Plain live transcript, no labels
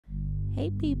Hey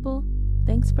people,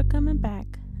 thanks for coming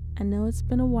back. I know it's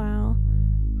been a while,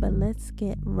 but let's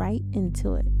get right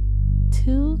into it.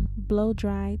 2 blow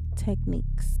dry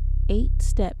techniques, 8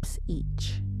 steps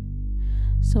each.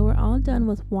 So we're all done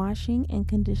with washing and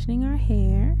conditioning our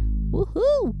hair.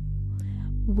 Woohoo!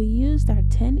 We used our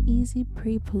 10 easy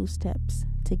pre-poo steps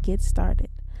to get started.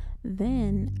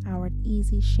 Then our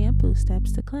easy shampoo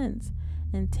steps to cleanse,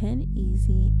 and 10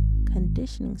 easy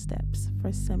conditioning steps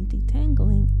for some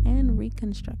detangling and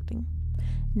reconstructing.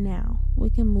 Now we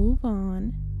can move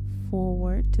on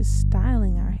forward to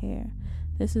styling our hair.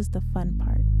 This is the fun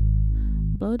part.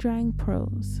 Blow drying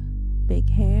pros: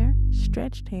 big hair,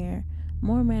 stretched hair,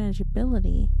 more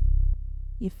manageability.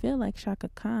 You feel like Shaka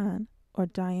Khan or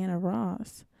Diana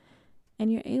Ross,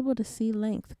 and you're able to see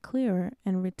length clearer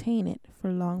and retain it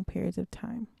for long periods of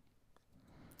time.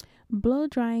 Blow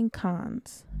drying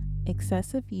cons: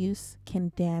 excessive use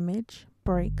can damage,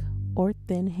 break, or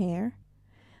thin hair.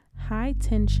 High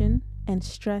tension and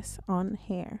stress on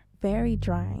hair. Very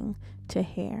drying to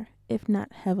hair if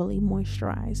not heavily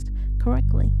moisturized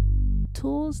correctly.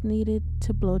 Tools needed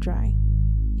to blow dry.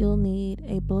 You'll need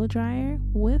a blow dryer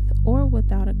with or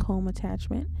without a comb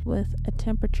attachment with a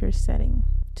temperature setting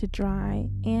to dry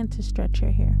and to stretch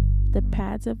your hair. The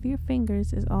pads of your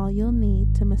fingers is all you'll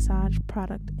need to massage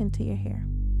product into your hair.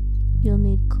 You'll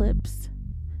need clips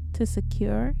to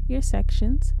secure your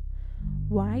sections.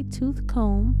 Wide tooth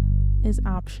comb is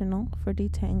optional for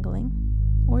detangling,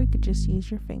 or you could just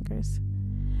use your fingers.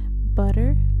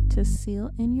 Butter to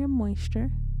seal in your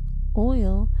moisture.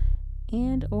 Oil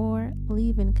and or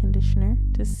leave-in conditioner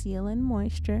to seal in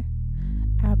moisture.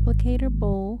 Applicator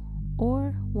bowl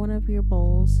or one of your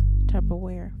bowls,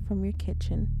 Tupperware from your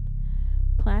kitchen.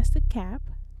 Plastic cap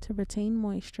to retain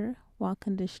moisture while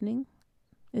conditioning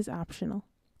is optional.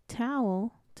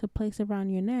 Towel to place around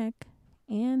your neck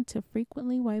and to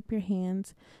frequently wipe your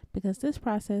hands because this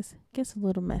process gets a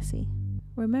little messy.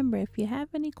 Remember, if you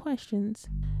have any questions,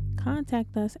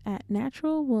 contact us at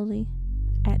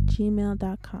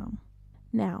naturalwoolly@gmail.com.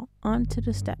 Now, on to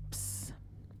the steps.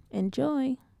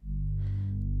 Enjoy!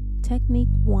 Technique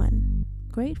 1.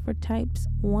 Great for types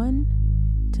 1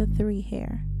 to 3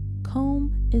 hair.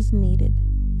 Comb is needed.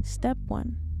 Step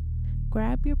 1.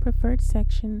 Grab your preferred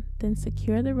section, then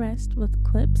secure the rest with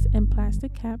clips and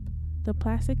plastic cap. The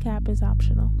plastic cap is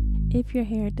optional if your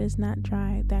hair does not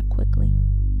dry that quickly.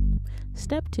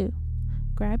 Step 2.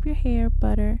 Grab your hair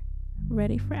butter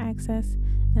ready for access,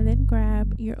 and then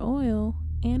grab your oil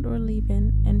and or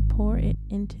leave-in and pour it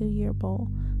into your bowl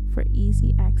for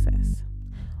easy access.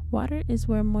 Water is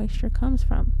where moisture comes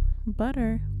from.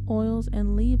 Butter, oils,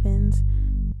 and leave-ins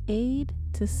aid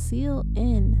to seal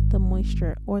in the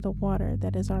moisture or the water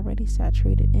that is already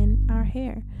saturated in our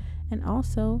hair, and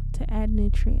also to add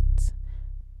nutrients.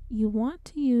 You want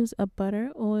to use a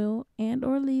butter, oil, and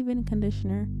or leave-in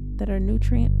conditioner that are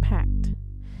nutrient packed.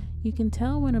 You can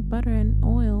tell when a butter and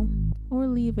oil or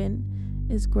leave-in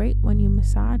is great when you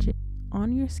massage it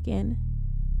on your skin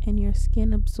and your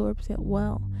skin absorbs it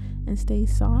well and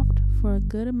stays soft for a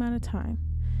good amount of time.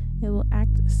 It will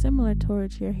act similar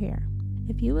towards your hair.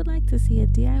 If you would like to see a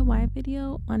DIY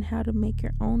video on how to make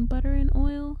your own butter and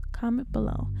oil, comment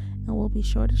below and we'll be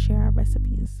sure to share our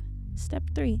recipes. Step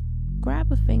 3.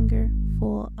 Grab a finger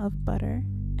full of butter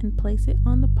and place it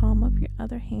on the palm of your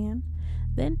other hand.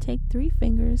 Then take 3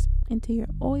 fingers into your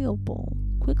oil bowl.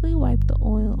 Quickly wipe the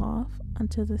oil off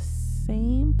onto the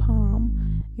same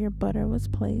palm your butter was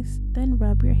placed. Then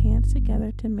rub your hands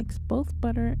together to mix both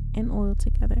butter and oil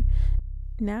together.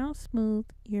 Now smooth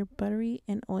your buttery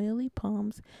and oily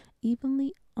palms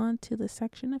evenly onto the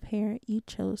section of hair you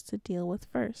chose to deal with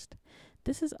first.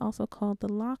 This is also called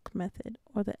the lock method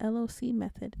or the LOC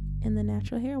method in the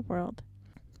natural hair world.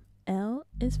 L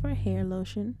is for hair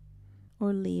lotion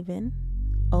or leave-in,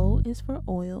 O is for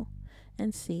oil,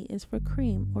 and C is for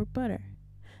cream or butter.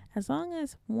 As long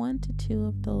as 1 to 2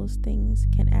 of those things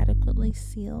can adequately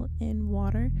seal in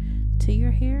water to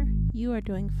your hair, you are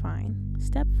doing fine.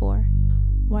 Step 4.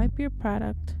 Wipe your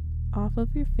product off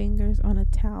of your fingers on a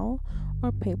towel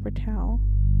or paper towel.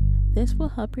 This will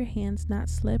help your hands not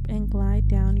slip and glide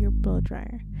down your blow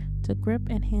dryer to grip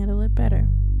and handle it better.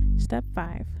 Step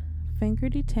 5. Finger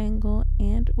detangle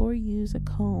and or use a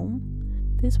comb.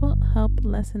 This will help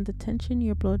lessen the tension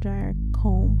your blow dryer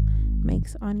comb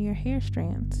makes on your hair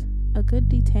strands. A good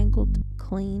detangled,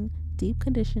 clean, deep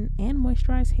conditioned, and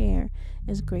moisturized hair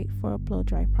is great for a blow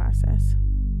dry process.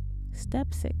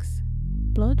 Step 6.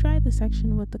 Blow dry the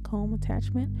section with the comb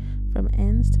attachment from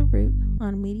ends to root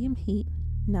on medium heat,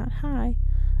 not high,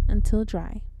 until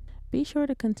dry. Be sure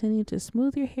to continue to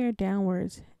smooth your hair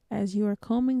downwards as you are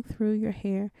combing through your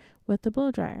hair with the blow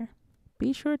dryer.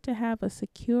 Be sure to have a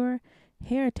secure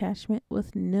hair attachment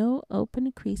with no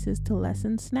open creases to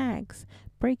lessen snags,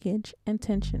 breakage, and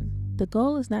tension. The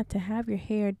goal is not to have your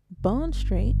hair bone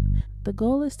straight. The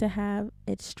goal is to have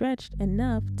it stretched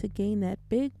enough to gain that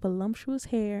big, voluptuous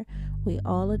hair we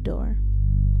all adore.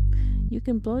 You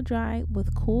can blow dry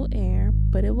with cool air,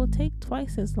 but it will take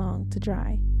twice as long to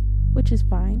dry, which is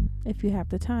fine if you have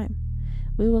the time.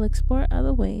 We will explore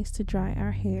other ways to dry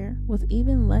our hair with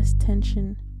even less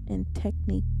tension in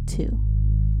Technique 2.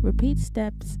 Repeat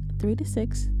steps 3 to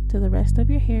 6 to the rest of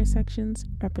your hair sections.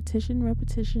 Repetition,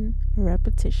 repetition,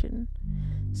 repetition.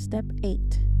 Step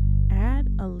 8.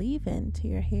 Add a leave-in to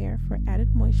your hair for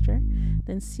added moisture,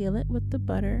 then seal it with the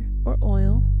butter or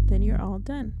oil, then you're all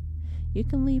done. You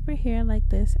can leave your hair like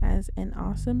this as an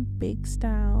awesome big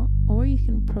style, or you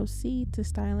can proceed to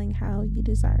styling how you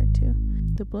desire to.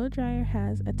 The blow dryer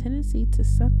has a tendency to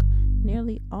suck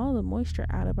nearly all the moisture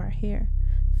out of our hair.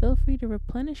 Feel free to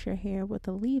replenish your hair with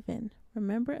a leave-in.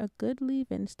 Remember, a good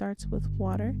leave-in starts with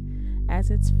water as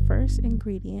its first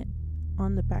ingredient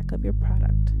on the back of your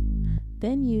product.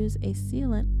 Then use a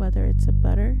sealant, whether it's a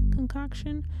butter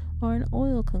concoction or an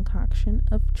oil concoction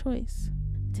of choice.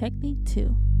 Technique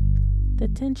 2. The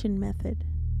tension method.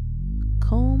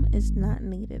 Comb is not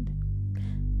needed.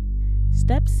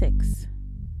 Step 6.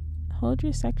 Hold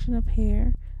your section of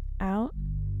hair out,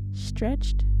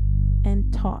 stretched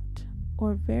and taut,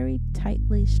 or very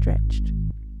tightly stretched,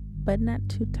 but not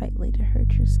too tightly to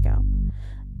hurt your scalp.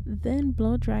 Then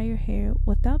blow dry your hair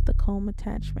without the comb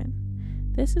attachment.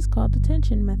 This is called the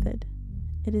tension method.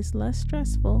 It is less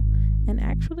stressful and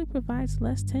actually provides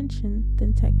less tension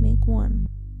than Technique 1.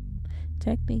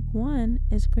 Technique 1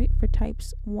 is great for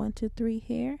types 1 to 3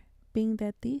 hair, being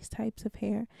that these types of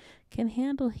hair can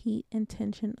handle heat and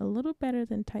tension a little better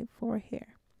than type 4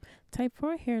 hair. Type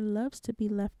 4 hair loves to be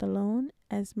left alone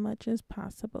as much as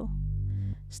possible.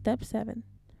 Step 7.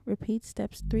 Repeat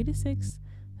steps 3 to 6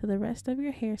 to the rest of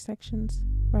your hair sections.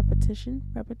 Repetition,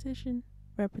 repetition,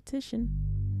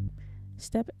 repetition.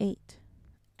 Step 8.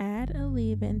 Add a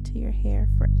leave-in to your hair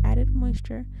for added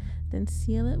moisture, then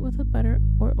seal it with a butter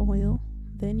or oil.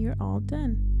 Then you're all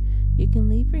done. You can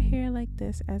leave your hair like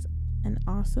this as an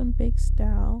awesome big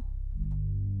style.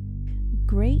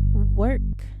 Great work!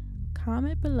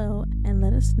 Comment below and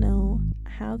let us know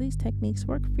how these techniques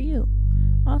work for you.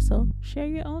 Also, share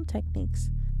your own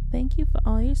techniques. Thank you for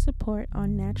all your support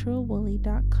on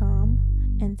naturalwoolly.com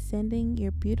and sending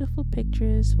your beautiful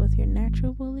pictures with your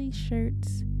Natural Woolly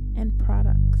shirts and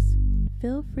products.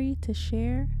 Feel free to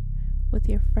share with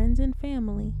your friends and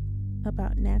family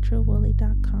about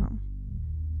naturalwoolly.com.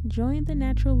 Join the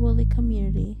Natural Woolly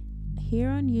community here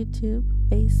on YouTube,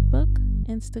 Facebook,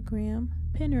 Instagram,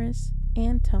 Pinterest,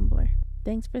 and Tumblr.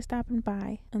 Thanks for stopping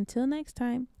by. Until next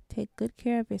time, take good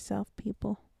care of yourself,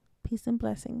 people. Peace and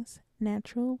blessings.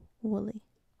 Natural Woolly.